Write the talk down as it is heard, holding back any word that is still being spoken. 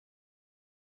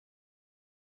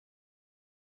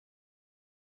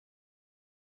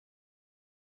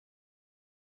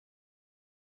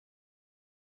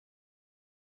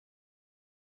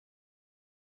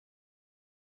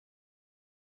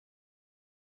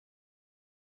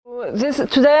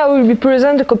Today I will be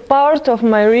presenting a part of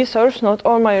my research, not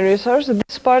all my research.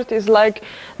 This part is like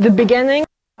the beginning.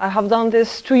 I have done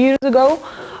this 2 years ago.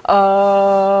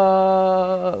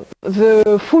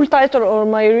 The full title of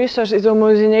my research is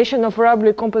Homogenization of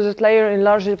rubbery composite layer in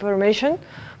large deformation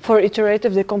for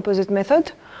iterative decomposite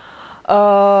method.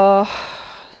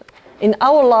 In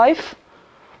our life,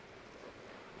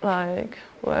 like,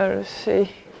 where is he?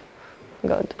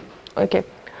 God, okay.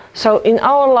 So in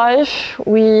our life,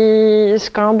 we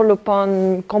scramble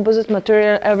upon composite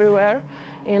material everywhere,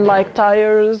 in like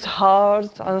tires,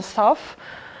 hearts, and stuff.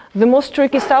 The most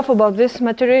tricky stuff about this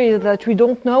material is that we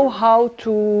don't know how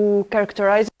to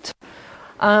characterize it.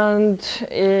 And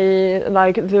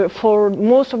for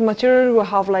most of material, we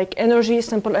have like energy,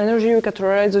 simple energy. We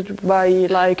categorize it by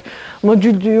like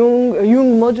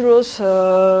Young modulus,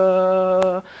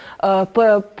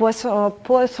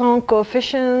 Poisson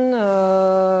coefficient,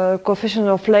 coefficient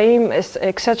of flame,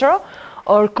 etc.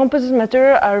 Our composite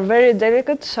material are very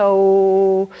delicate,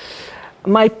 so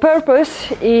my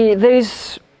purpose is, there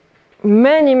is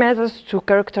many methods to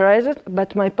characterize it,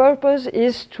 but my purpose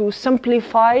is to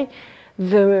simplify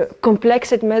the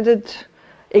complexity method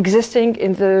existing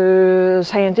in the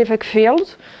scientific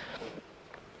field.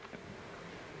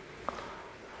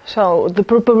 So the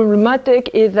problematic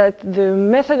is that the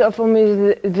method of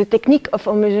the technique of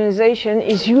homogenization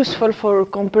is useful for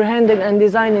comprehending and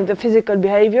designing the physical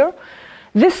behavior.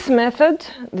 This method,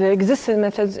 the existing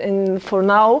methods for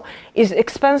now, is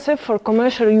expensive for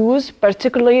commercial use,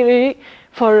 particularly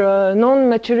for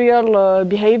non-material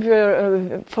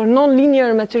behavior, for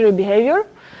non-linear material behavior.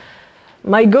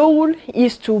 My goal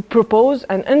is to propose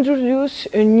and introduce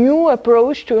a new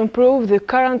approach to improve the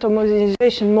current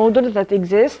homogenization model that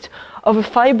exists of a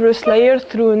fibrous layer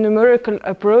through numerical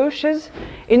approaches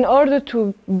in order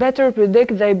to better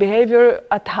predict their behavior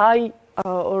at high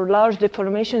or large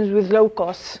deformations with low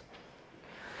costs.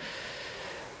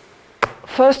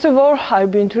 First of all, I'll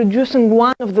be introducing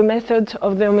one of the methods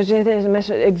of the homogenization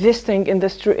method existing in the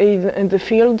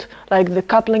field, like the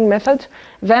coupling method.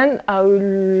 Then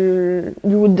you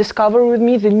will discover with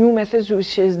me the new method,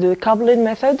 which is the coupling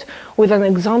method, with an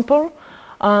example.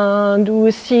 And we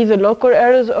will see the local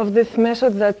errors of this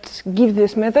method that give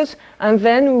this method. And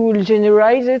then we will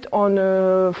generalize it on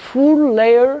a full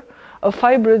layer, a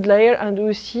fibrous layer, and we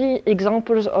will see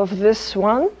examples of this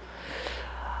one.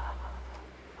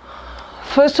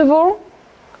 First of all,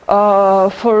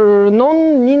 for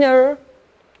non-linear,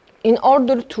 in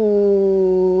order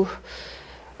to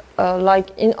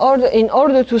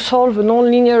solve a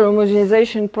non-linear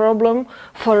homogenization problem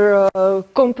for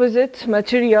composite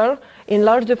material in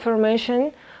large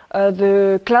deformation,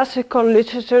 the classical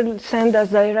literature sends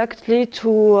us directly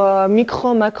to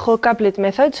micro-macro couplet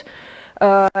method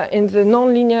in the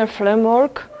non-linear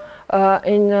framework.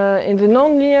 In the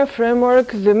non-linear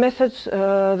framework, the method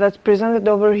that's presented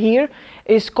over here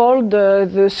is called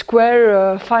the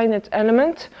square finite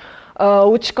element,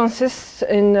 which consists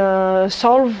in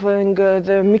solving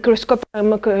the microscopic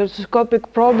and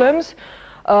macroscopic problems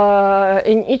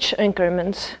in each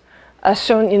increment, as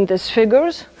shown in these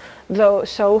figures.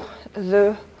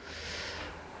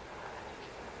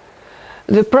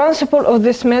 The principle of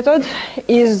this method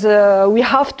is we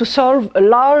have to solve a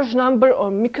large number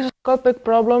of microscopic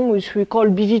problems, which we call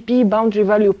BVP, boundary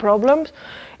value problems,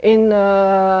 in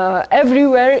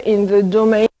everywhere in the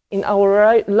domain in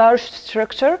our large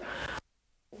structure.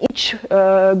 Each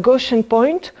Gaussian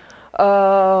point,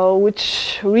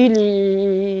 which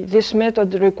really this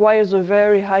method requires a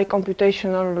very high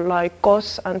computational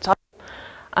costs and time.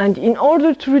 And in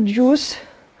order to reduce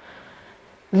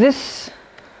this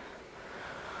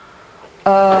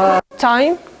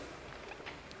time,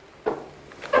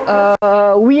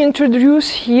 we introduce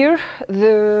here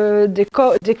the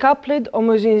decoupled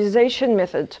homogenization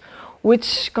method,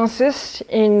 which consists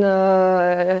in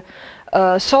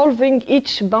solving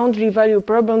each boundary value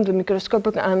problem, the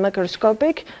microscopic and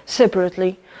macroscopic,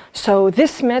 separately. So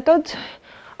this method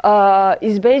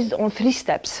is based on 3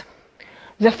 steps.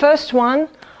 The first one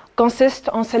consists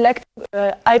on selecting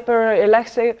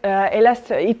hyperelastic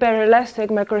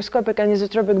macroscopic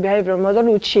anisotropic behavior model,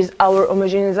 which is our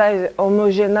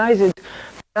homogenized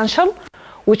potential,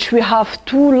 which we have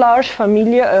 2 large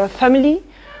family.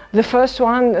 The first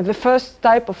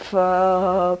type of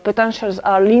potentials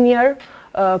are linear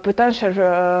potential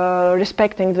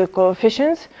respecting the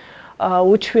coefficients,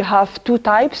 which we have 2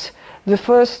 types. The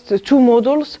first 2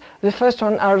 models, the first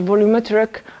one are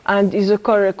volumetric and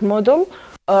isochoric model.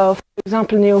 for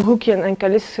example, neo-Hookean and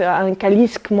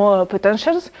Kalisk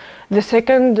potentials. The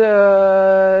second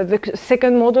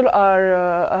model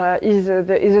is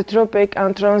the isotropic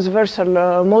and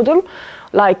transversal model,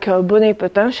 like Bonnet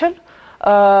potential.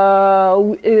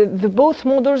 Both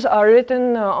models are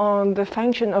written on the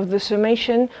function of the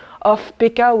summation of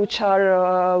pk, which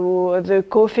are the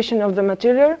coefficient of the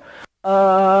material,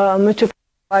 multiplied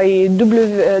by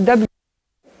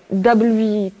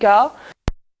wk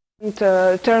in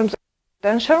terms of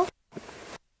potential.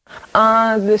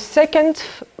 The second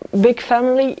big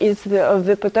family is of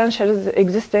the potentials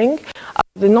existing,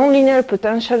 the nonlinear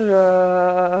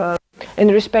potential in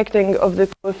respecting of the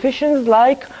coefficients,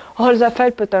 like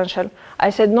Holzapfel potential.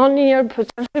 I said nonlinear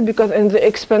potential because in the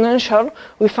exponential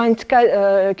we find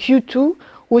Q2,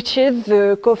 which is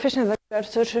the coefficient that we are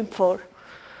searching for.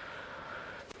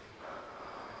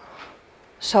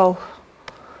 So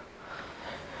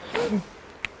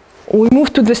we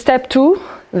move to the step 2.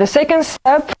 The second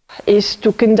step is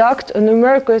to conduct a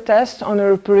numerical test on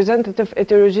a representative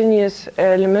heterogeneous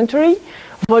elementary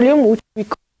volume,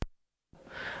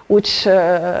 which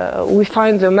we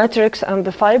find the matrix and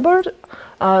the fibers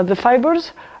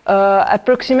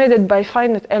approximated by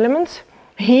finite elements.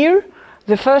 Here,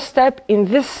 the first step in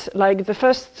this, like the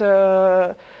first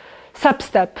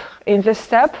sub-step in this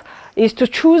step, is to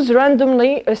choose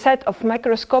randomly a set of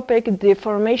macroscopic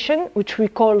deformation, which we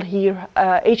call here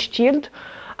H tilde,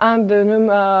 and the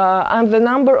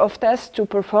number of tests to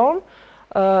perform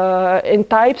in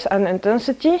types and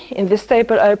intensity. In this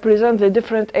table, I present the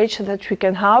different H that we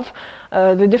can have,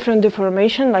 the different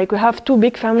deformation. Like we have two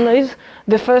big families.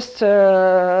 The first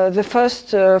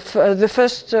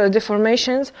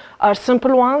deformations are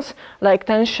simple ones, like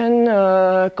tension,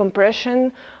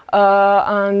 compression,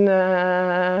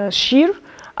 and shear.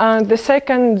 And the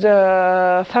second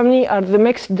family are the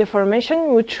mixed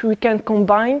deformation, which we can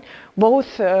combine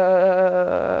both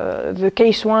the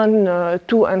case 1,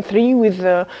 2, and 3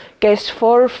 with case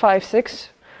 4, 5, 6,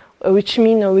 which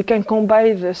mean we can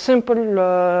combine the simple,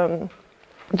 the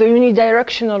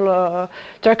unidirectional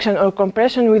traction or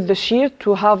compression with the shear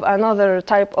to have another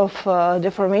type of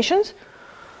deformations.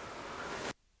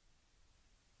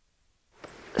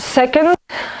 Second,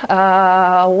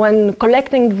 when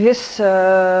collecting this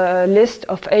list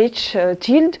of H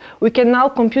tilde, we can now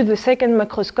compute the second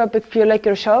macroscopic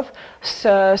Piolet-Kirchhoff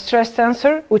stress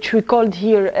tensor, which we called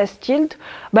here S tilde,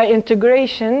 by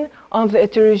integration of the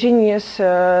heterogeneous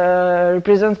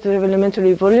representative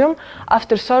elementary volume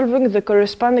after solving the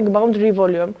corresponding boundary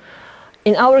volume.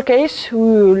 In our case, we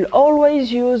will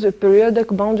always use a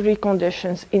periodic boundary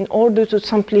conditions in order to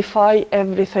simplify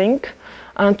everything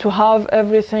and to have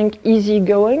everything easy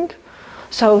going.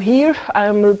 So here I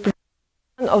am representing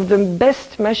one of the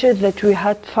best measures that we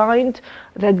had found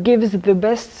that gives the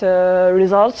best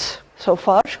results so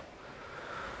far.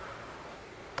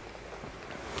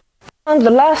 And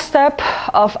the last step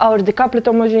of our decouplet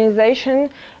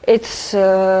homogenization, it's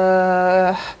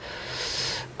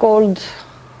called,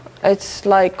 it's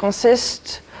like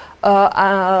consists the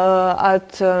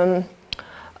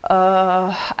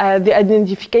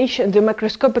identification, the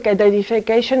macroscopic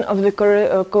identification of the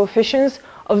coefficients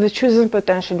of the chosen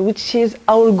potential, which is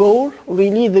our goal.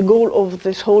 Really, the goal of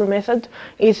this whole method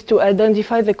is to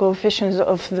identify the coefficients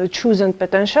of the chosen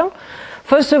potential.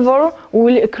 First of all, we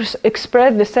will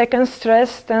express the second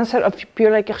stress tensor of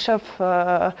Piolet-Kirchhoff,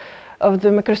 of the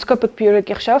macroscopic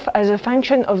Piolet-Kirchhoff, as a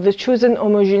function of the chosen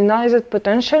homogenized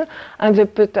potential and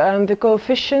the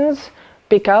coefficients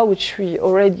pk, which we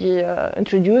already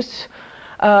introduced.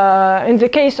 In the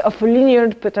case of a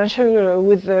linear potential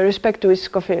with respect to its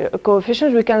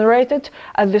coefficients, we can write it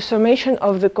as the summation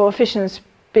of the coefficients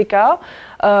pk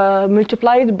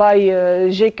multiplied by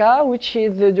gk, which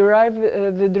is the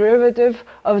derivative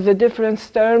of the different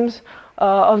terms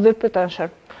of the potential.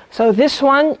 So this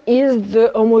one is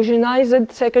the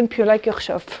homogenized second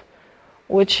Piolet-Kirchhoff,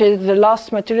 which is the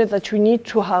last material that we need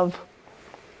to have.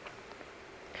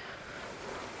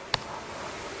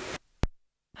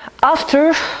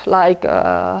 After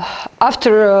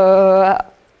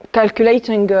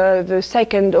calculating the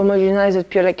second homogenized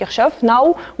Piolet-Kirchhoff,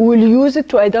 now we will use it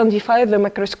to identify the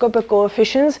macroscopic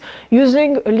coefficients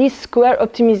using a least square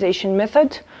optimization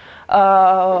method.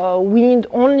 We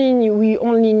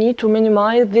only need to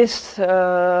minimize this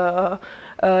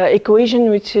equation,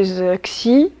 which is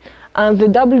Xi, and the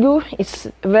W is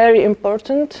very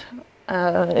important.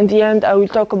 In the end, I will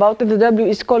talk about it. The W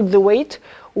is called the weight,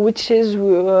 which is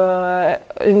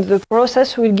in the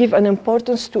process will give an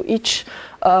importance to each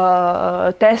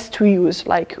test we use.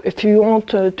 Like if you want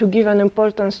to give an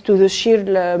importance to the shear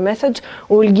method,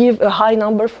 we will give a high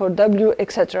number for W,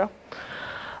 etc.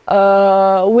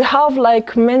 We have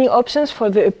like many options for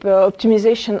the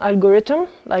optimization algorithm.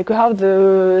 Like we have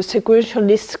the sequential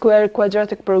least square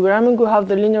quadratic programming, we have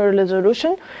the linear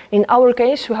resolution. In our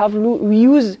case, we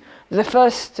use the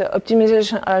first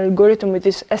optimization algorithm, with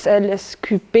this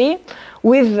SLSQP,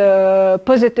 with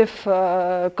positive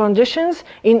conditions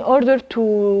in order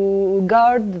to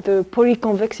guard the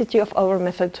polyconvexity of our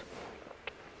method.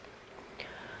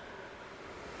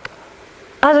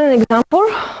 As an example,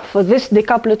 for this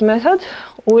decoupled method,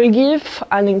 we'll give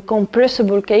an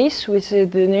incompressible case with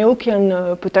the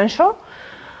Neokian potential.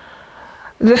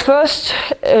 The first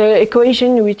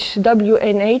equation, which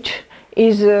WNH,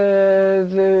 is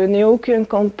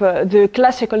the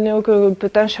classical Neokian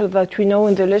potential that we know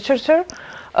in the literature,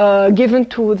 given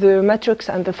to the matrix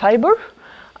and the fiber.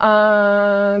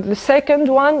 The second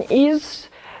one is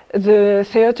the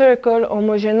theoretical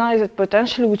homogenized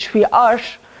potential, which we are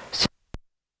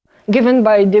given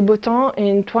by Desboutins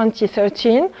in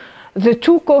 2013. The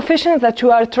two coefficients that we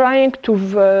are trying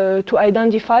to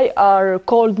identify are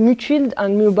called mu-tilde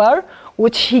and mu-bar,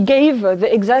 which he gave the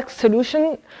exact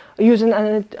solution using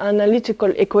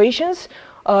analytical equations.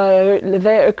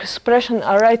 Their expressions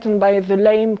are written by the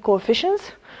Lyon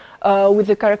coefficients with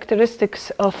the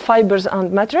characteristics of fibers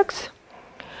and matrix.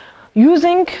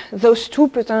 Using those two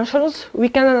potentials, we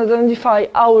can identify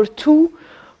our two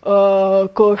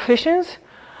coefficients,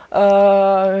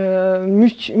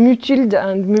 mu-tilde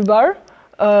and mu-bar.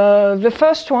 The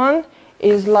first one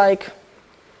is like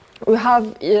we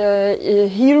have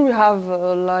here we have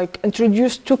like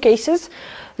introduced two cases.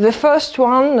 The first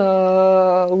one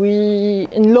we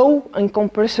in low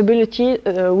incompressibility,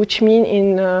 which mean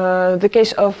in the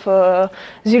case of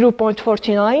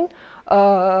 0.49,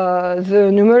 the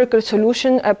numerical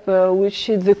solution which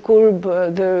is the curve,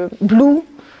 the blue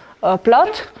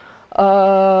plot,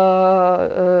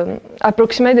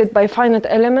 approximated by finite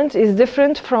elements, is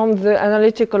different from the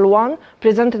analytical one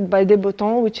presented by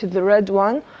Desboutins, which is the red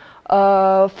one,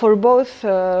 for both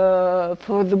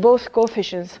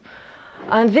coefficients.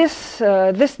 And these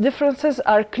differences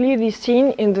are clearly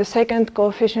seen in the second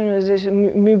coefficient, which is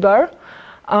mu-bar.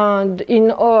 And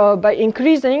by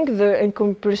increasing the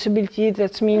incompressibility,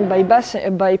 that's mean by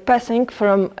passing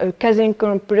from a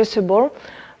quasi-incompressible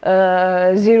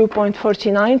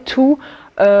 0.49 to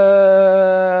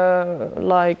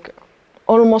like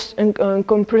almost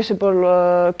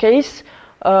incompressible case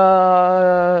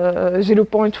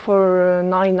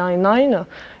 0.4999.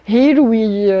 Here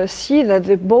we see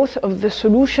that both of the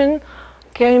solution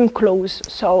came close.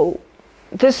 So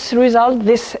this result,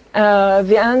 the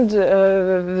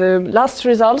last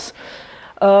results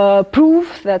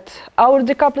prove that our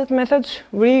decoupled method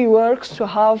really works to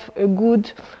have a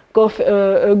good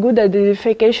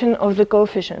identification of the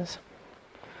coefficients.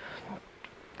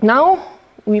 Now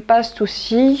we pass to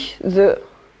see the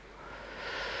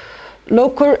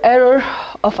local error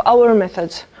of our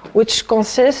methods, which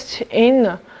consists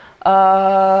in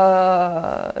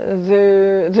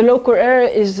the local error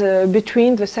is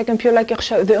between the second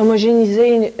Piola-Kirchhoff, the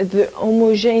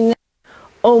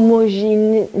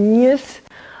homogeneous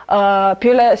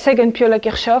second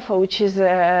Piola-Kirchhoff, which is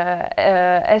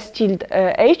S tilde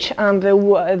H, and the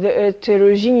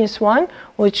heterogeneous one,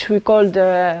 which we call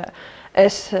the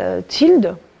S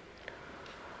tilde.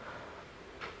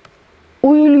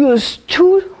 We will use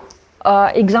two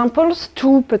examples,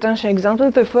 two potential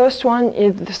examples. The first one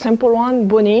is the simple one,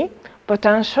 Bonnet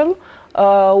potential,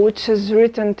 which is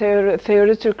written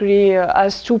theoretically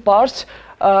as two parts.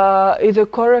 Is a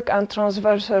choric and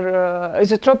transversal,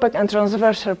 is a tropic and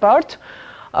transversal part.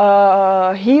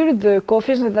 Here the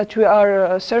coefficients that we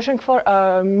are searching for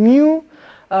are mu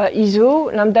iso,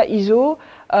 lambda iso,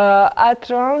 A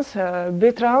trans,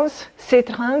 B trans, C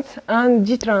trans, and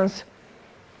D trans.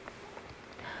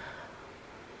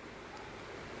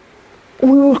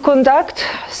 We will conduct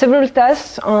several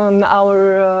tests on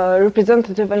our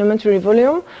representative elementary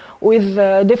volume with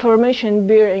deformation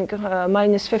bearing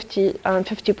minus 50 and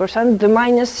 50%. The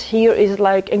minus here is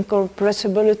like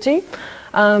incompressibility,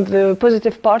 and the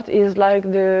positive part is like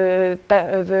the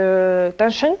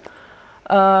tension.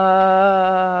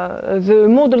 The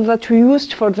model that we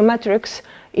used for the matrix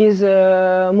is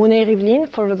Monet-Rivlin.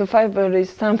 For the fiber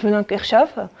is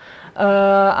Saint-Venant-Kirchhoff,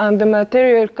 and the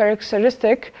material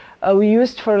characteristic we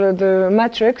used for the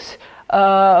matrix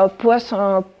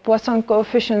Poisson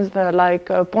coefficients like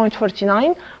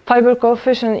 0.49. Fiber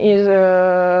coefficient is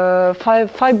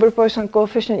fiber Poisson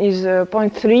coefficient is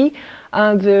 0.3,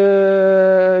 and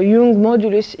the Young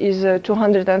modulus is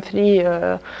 203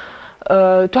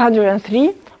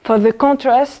 203. For the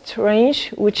contrast range,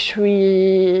 which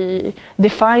we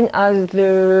define as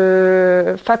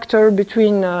the factor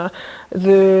between the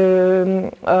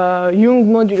Young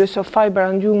modulus of fiber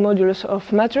and Young modulus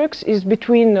of matrix, is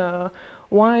between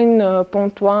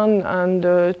 1.1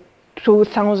 and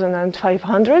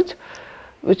 2,500,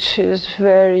 which is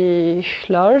very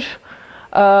large.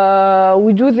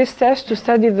 We do this test to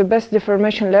study the best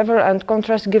deformation level and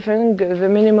contrast given the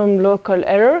minimum local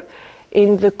error.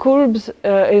 In the curves,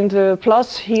 in the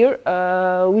plots here,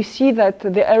 we see that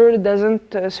the error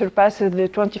doesn't surpass the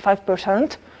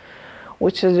 25%,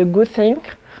 which is a good thing.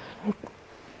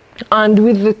 And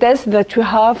with the test that we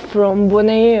have from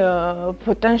Bonnet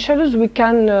potentials, we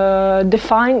can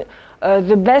define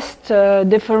the best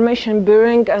deformation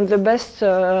bearing and the best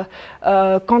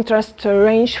contrast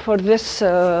range for this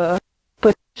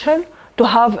potential. To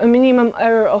have a minimum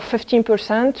error of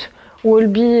 15%, will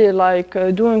be like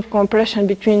doing compression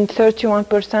between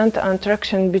 31% and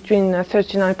traction between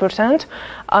 39%,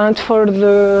 and for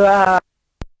the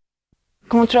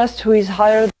contrast who is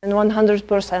higher than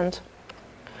 100%.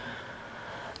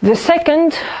 The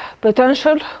second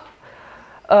potential,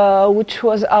 which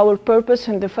was our purpose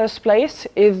in the first place,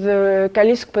 is the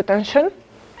Kalisk potential.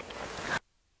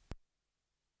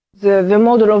 The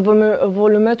model of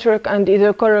volumetric and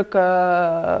isochoric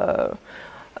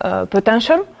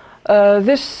potential. In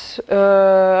this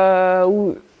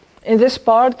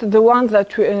part, the ones that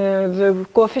the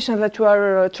coefficients that we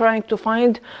are trying to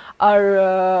find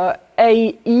are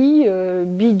AE,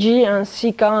 BG, and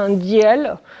CK and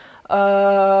DL.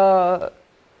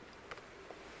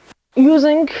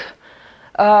 Using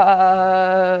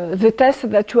the test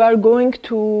that we are going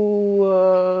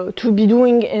to be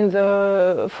doing in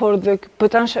for the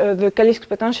potential, the Kalisk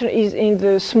potential is in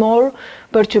the small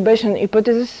perturbation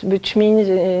hypothesis, which means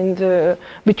in the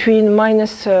between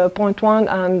 -0.1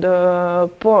 and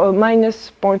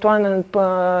 -0.1 and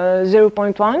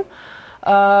 0.1.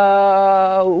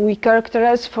 We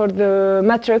characterize for the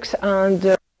matrix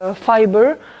and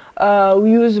fiber.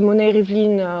 We use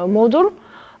Monet-Rivlin model.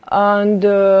 And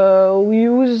we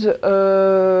use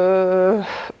a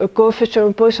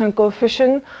coefficient, Poisson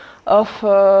coefficient of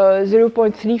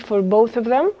 0.3 for both of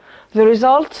them. The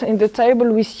result in the table,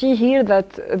 we see here that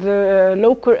the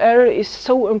local error is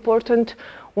so important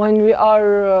when we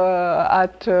are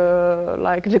at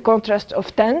like the contrast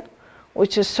of 10,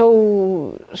 which is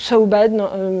so bad,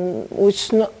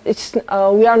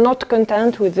 we are not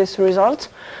content with this result.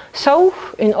 So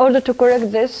in order to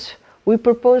correct this, we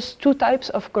propose two types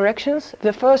of corrections.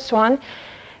 The first one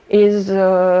is,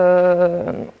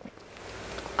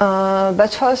 but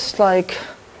first, like,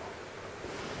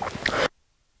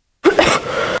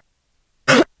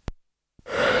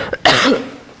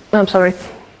 I'm sorry,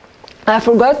 I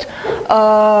forgot.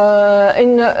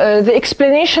 In the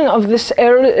explanation of this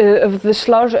error, of this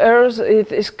large errors,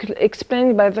 it is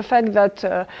explained by the fact that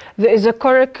there is a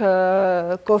correct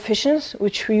coefficients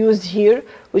which we use here,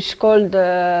 which called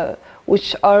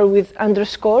which are with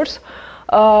underscores,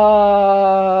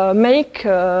 make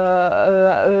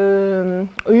a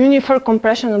uniform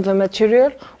compression of the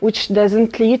material, which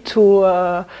doesn't lead to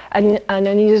an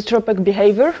anisotropic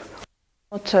behavior,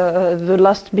 not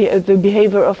the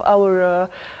behavior of our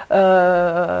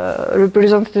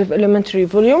representative elementary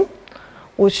volume,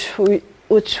 which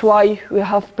why we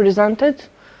have presented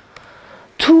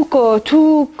two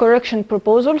correction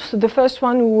proposals. The first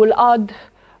one, we will add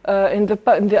in the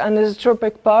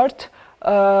anisotropic part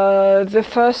the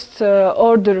first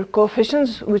order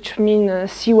coefficients, which mean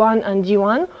C1 and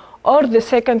D1, or the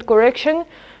second correction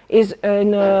is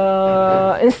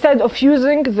instead of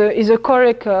using the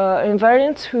isochoric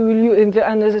invariants, we will use, in the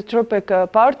anisotropic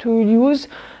part, we will use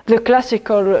the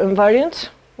classical invariants,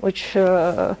 which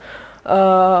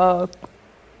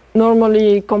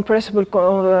normally compressible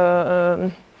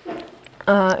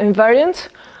invariants.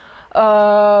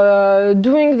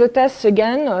 Doing the tests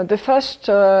again, the first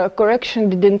correction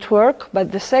didn't work,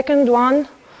 but the second one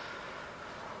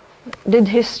did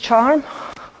his charm.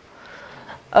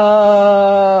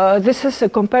 This is a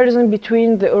comparison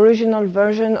between the original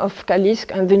version of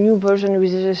Kalisk and the new version,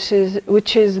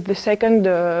 which is the second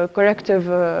corrective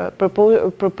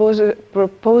proposal.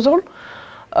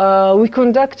 We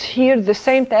conduct here the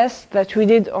same test that we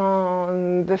did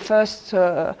on the first,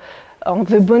 on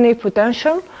the Bonnet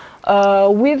potential,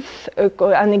 with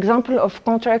an example of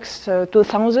contrast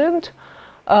 2000.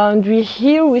 And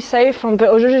here we say from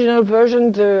the original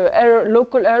version, the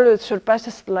local error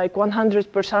surpasses like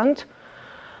 100%.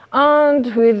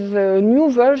 And with the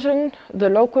new version, the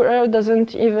local error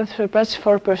doesn't even surpass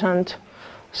 4%,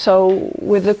 So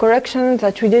with the correction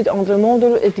that we did on the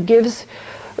model, it gives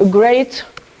a great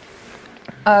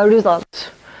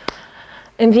result.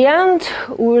 In the end,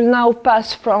 we will now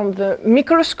pass from the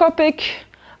microscopic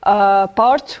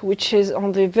part, which is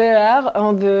on the VR,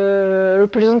 on the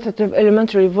representative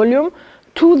elementary volume,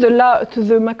 to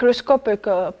the macroscopic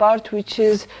part, which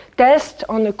is test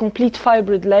on a complete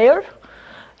fibered layer.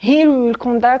 Here we will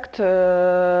conduct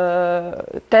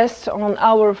tests on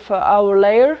our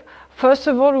layer. First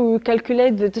of all, we will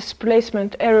calculate the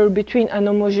displacement error between an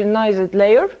homogenized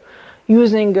layer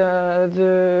using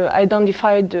the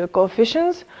identified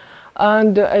coefficients,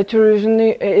 and the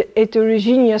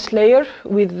heterogeneous layer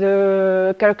with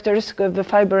the characteristic of the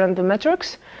fiber and the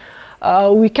matrix.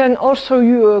 We can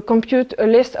also compute a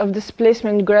list of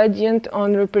displacement gradient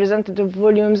on representative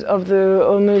volumes of the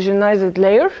homogenized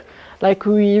layer. Like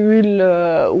we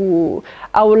will,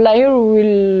 our layer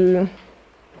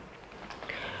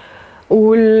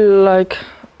will like,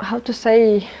 how to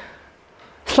say,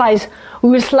 slice. We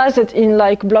will slice it in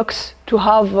like blocks to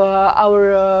have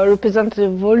our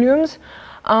representative volumes,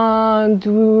 and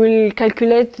we will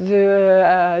calculate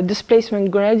the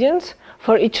displacement gradients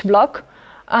for each block.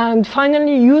 And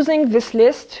finally, using this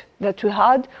list that we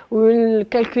had, we will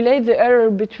calculate the error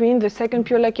between the second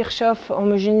Piola-Kirchhoff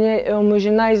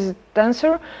homogenized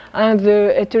tensor and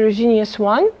the heterogeneous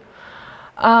one.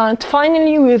 And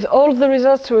finally, with all the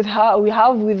results we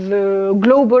have with the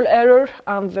global error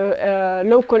and the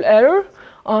local error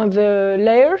on the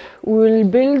layer, we will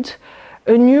build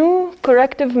a new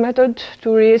corrective method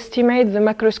to re-estimate the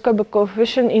macroscopic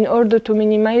coefficient in order to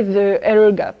minimize the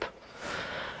error gap.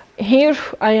 Here,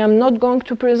 I am not going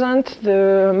to present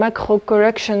the macro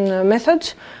correction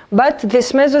method, but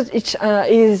this method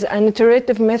is an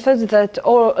iterative method that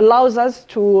allows us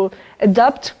to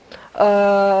adapt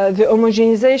the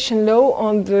homogenization law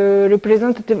on the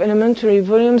representative elementary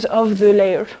volumes of the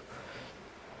layer.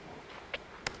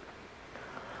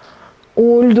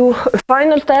 We'll do a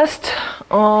final test.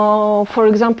 For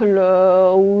example,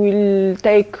 we'll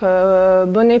take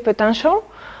Bonnet potential.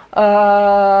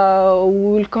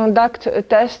 We'll conduct a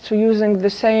test using the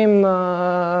same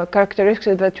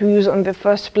characteristics that we use on the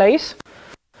first place.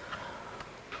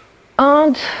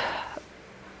 And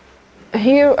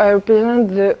here I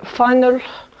represent the final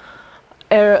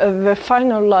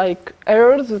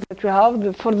errors that we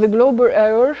have. For the global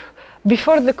error,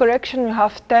 before the correction we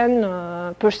have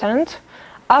 10%.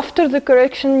 After the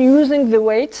correction, using the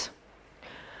weights,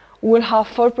 we'll have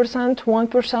 4%,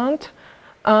 1%.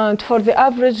 And for the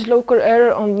average local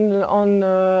error on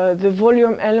the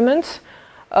volume elements,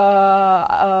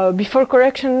 before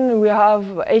correction we have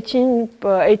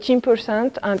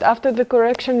 18%, and after the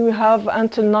correction we have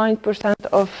until 9%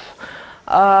 of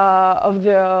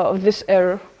this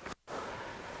error.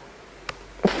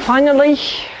 Finally,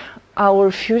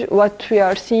 what we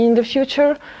are seeing in the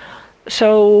future.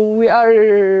 So we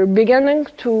are beginning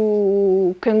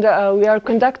to we are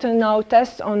conducting now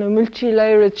tests on a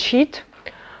multi-layered sheet.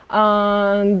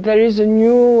 And there is a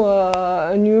new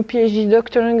PhD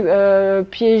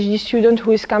PhD student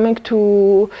who is coming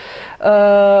to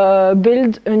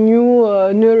build a new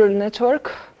neural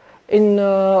network in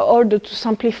order to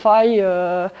simplify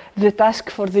the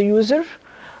task for the user.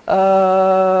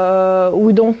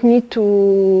 We don't need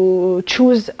to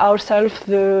choose ourselves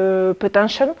the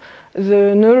potential.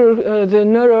 The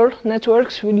neural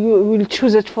networks will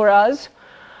choose it for us.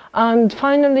 And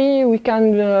finally, we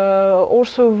can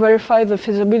also verify the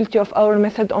feasibility of our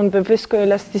method on the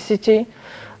viscoelasticity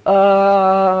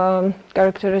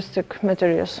characteristic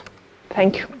materials.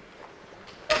 Thank you.